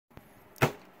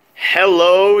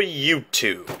Hello,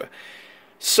 YouTube.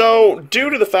 So, due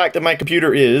to the fact that my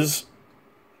computer is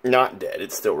not dead,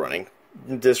 it's still running.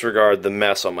 Disregard the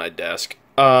mess on my desk.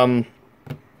 I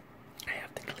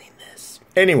have to clean this.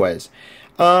 Anyways,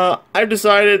 I've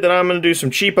decided that I'm going to do some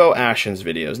Cheap-0 ashens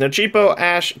videos. Now, Cheap-0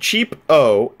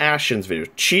 ashens videos,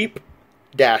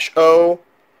 Cheap-0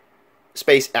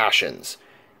 space ashens,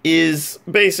 is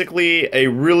basically a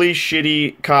really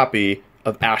shitty copy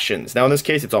of ashens. Now, in this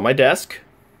case, it's on my desk,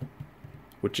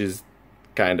 which is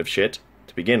kind of shit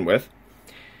to begin with.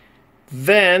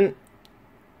 Then,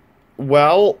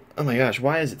 well, oh my gosh,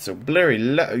 why is it so blurry?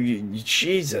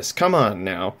 Jesus, come on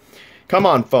now. Come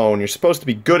on, phone, you're supposed to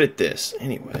be good at this.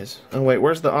 Anyways, oh wait,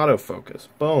 where's the autofocus?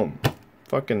 Boom.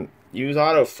 Fucking use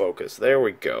autofocus. There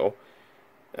we go.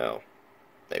 Oh,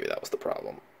 maybe that was the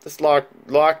problem. Just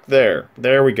lock there.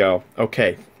 There we go.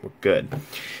 Okay, we're good.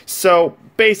 So,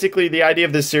 basically, the idea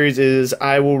of this series is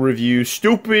I will review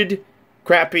stupid,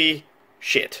 crappy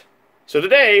shit. So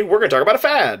today, we're going to talk about a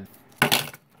fad.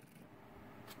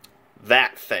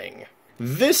 That thing.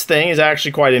 This thing is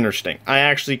actually quite interesting. I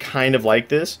actually kind of like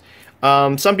this.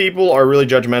 Some people are really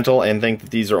judgmental and think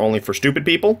that these are only for stupid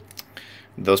people.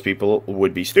 Those people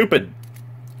would be stupid.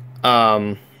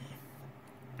 I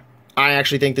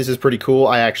actually think this is pretty cool.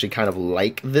 I actually kind of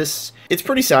like this. It's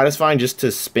pretty satisfying just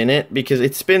to spin it because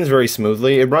it spins very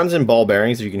smoothly. It runs in ball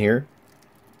bearings, if you can hear.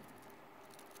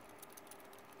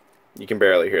 You can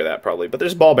barely hear that probably, but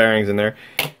there's ball bearings in there.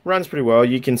 It runs pretty well.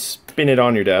 You can spin it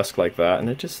on your desk like that, and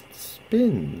it just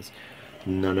spins.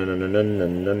 No.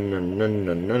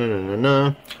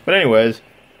 But anyways,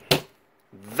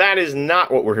 that is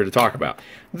not what we're here to talk about.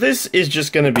 This is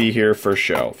just going to be here for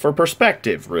show, for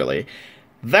perspective, really.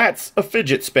 That's a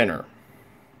fidget spinner.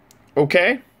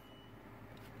 Okay?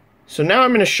 So now I'm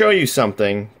going to show you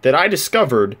something that I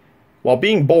discovered while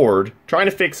being bored, trying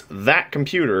to fix that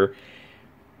computer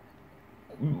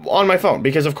on my phone,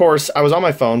 because of course I was on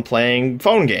my phone playing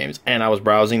phone games and I was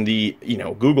browsing the,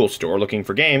 Google store looking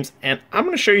for games, and I'm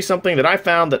going to show you something that I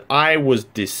found that I was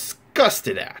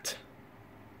disgusted at.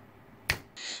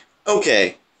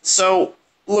 Okay, so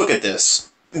look at this.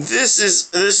 This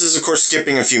is of course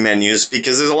skipping a few menus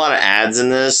because there's a lot of ads in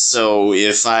this, so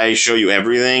if I show you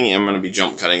everything, I'm going to be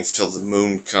jump cutting till the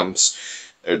moon comes.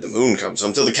 Or the moon comes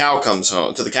home, till the cow comes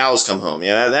home, till the cows come home.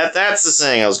 Yeah, that's the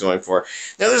saying I was going for.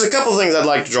 Now, there's a couple things I'd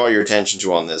like to draw your attention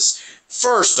to on this.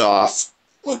 First off,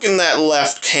 look in that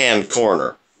left-hand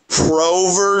corner.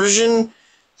 Pro version?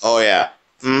 Oh, yeah.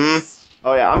 Oh,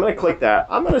 yeah, I'm going to click that.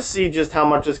 I'm going to see just how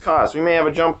much this costs. We may have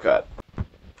a jump cut.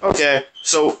 Okay,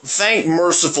 so thank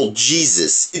merciful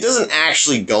Jesus, it doesn't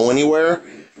actually go anywhere.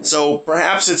 So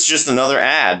perhaps it's just another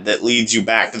ad that leads you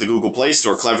back to the Google Play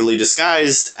Store, cleverly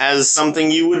disguised as something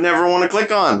you would never want to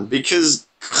click on, because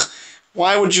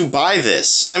why would you buy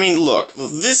this? I mean, look,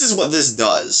 this is what this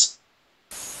does.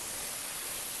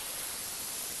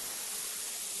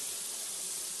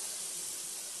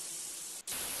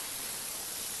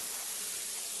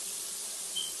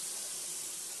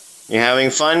 You having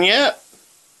fun yet?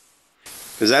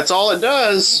 Because that's all it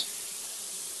does.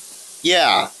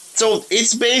 Yeah. So,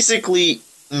 it's basically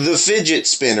the fidget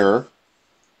spinner,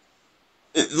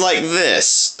 like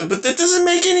this. But that doesn't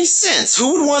make any sense.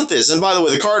 Who would want this? And by the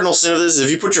way, the cardinal sin of this is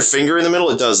if you put your finger in the middle,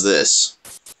 it does this.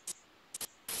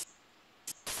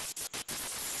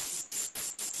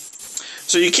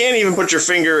 So you can't even put your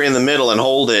finger in the middle and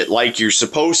hold it like you're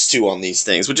supposed to on these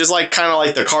things, which is like kind of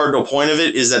like the cardinal point of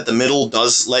it, is that the middle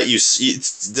does let you,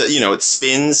 it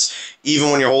spins even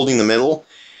when you're holding the middle.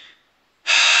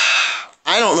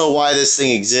 I don't know why this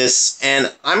thing exists,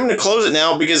 and I'm going to close it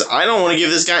now because I don't want to give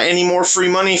this guy any more free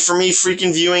money for me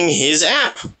freaking viewing his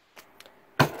app.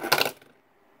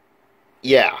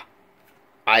 Yeah,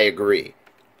 I agree.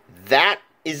 That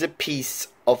is a piece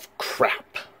of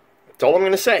crap. That's all I'm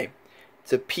going to say.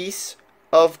 It's a piece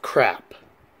of crap.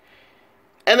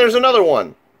 And there's another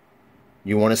one.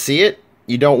 You want to see it?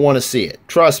 You don't want to see it.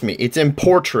 Trust me, it's in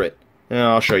portrait.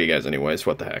 I'll show you guys anyways,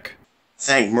 what the heck.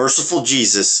 Thank merciful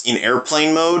Jesus, in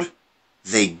airplane mode,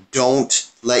 they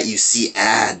don't let you see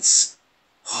ads.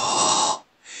 Now,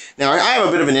 I have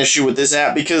a bit of an issue with this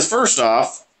app because, first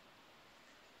off,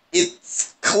 that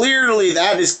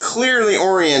is clearly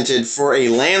oriented for a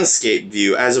landscape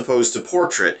view as opposed to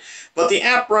portrait. But the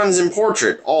app runs in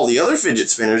portrait. All the other fidget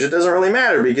spinners, it doesn't really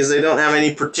matter because they don't have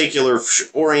any particular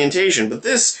orientation. But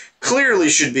this clearly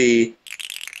should be,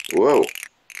 whoa,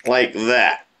 like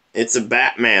that. It's a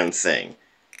Batman thing.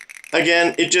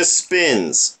 Again, it just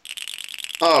spins.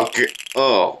 Oh,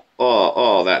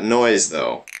 that noise,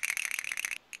 though.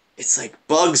 It's like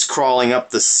bugs crawling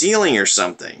up the ceiling or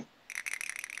something.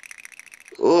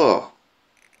 Ugh.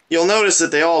 you'll notice that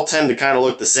they all tend to kind of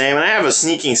look the same, and I have a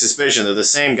sneaking suspicion that the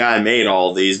same guy made all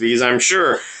of these, because I'm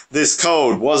sure this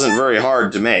code wasn't very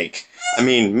hard to make. I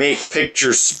mean, make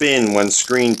picture spin when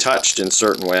screen touched in a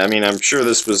certain way. I mean, I'm sure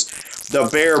this was the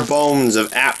bare bones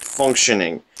of app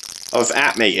functioning, of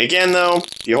app making. Again, though,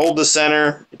 if you hold the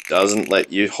center, it doesn't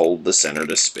let you hold the center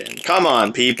to spin. Come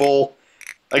on, people.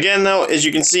 Again, though, as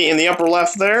you can see in the upper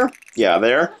left there, yeah,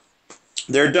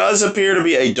 there does appear to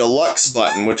be a deluxe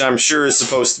button, which I'm sure is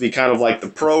supposed to be kind of like the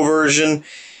pro version.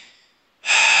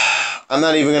 I'm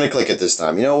not even going to click it this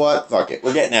time. You know what? Fuck it.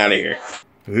 We're getting out of here.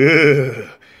 Ugh.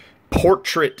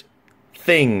 Portrait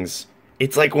things.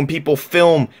 It's like when people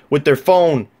film with their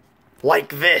phone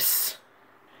like this.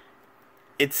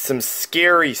 It's some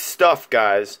scary stuff,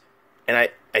 guys. And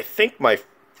I think my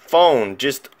phone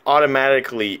just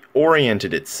automatically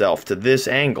oriented itself to this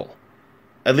angle.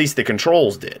 At least the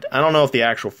controls did. I don't know if the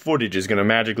actual footage is going to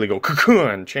magically go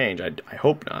and change. I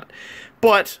hope not.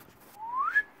 But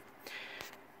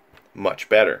much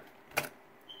better.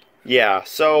 Yeah,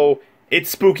 so it's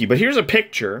spooky. But here's a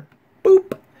picture.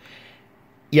 Boop.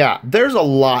 Yeah, there's a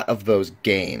lot of those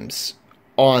games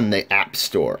on the App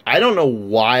Store. I don't know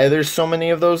why there's so many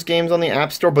of those games on the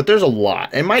App Store, but there's a lot.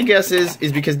 And my guess is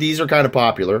because these are kind of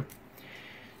popular.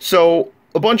 So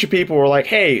a bunch of people were like,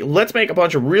 hey, let's make a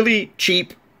bunch of really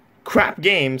cheap crap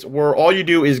games where all you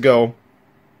do is go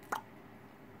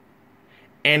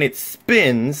and it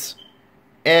spins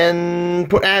and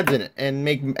put ads in it and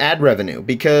make ad revenue,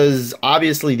 because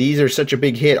obviously these are such a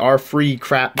big hit. Our free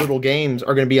crap little games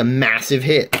are going to be a massive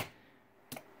hit.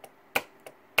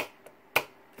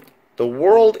 The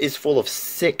world is full of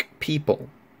sick people.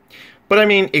 But I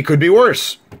mean, it could be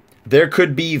worse. There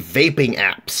could be vaping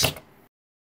apps.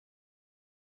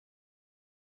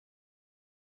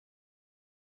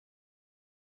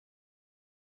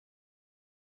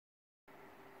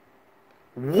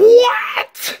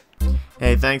 What?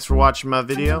 Hey, thanks for watching my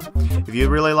video. If you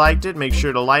really liked it, make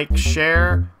sure to like,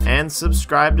 share, and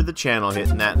subscribe to the channel,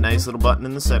 hitting that nice little button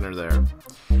in the center there.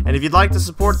 And if you'd like to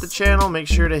support the channel, make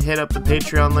sure to hit up the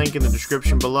Patreon link in the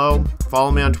description below.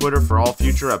 Follow me on Twitter for all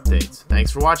future updates.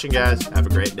 Thanks for watching, guys. Have a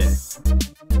great day.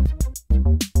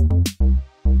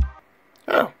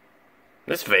 Oh,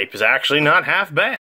 this vape is actually not half bad.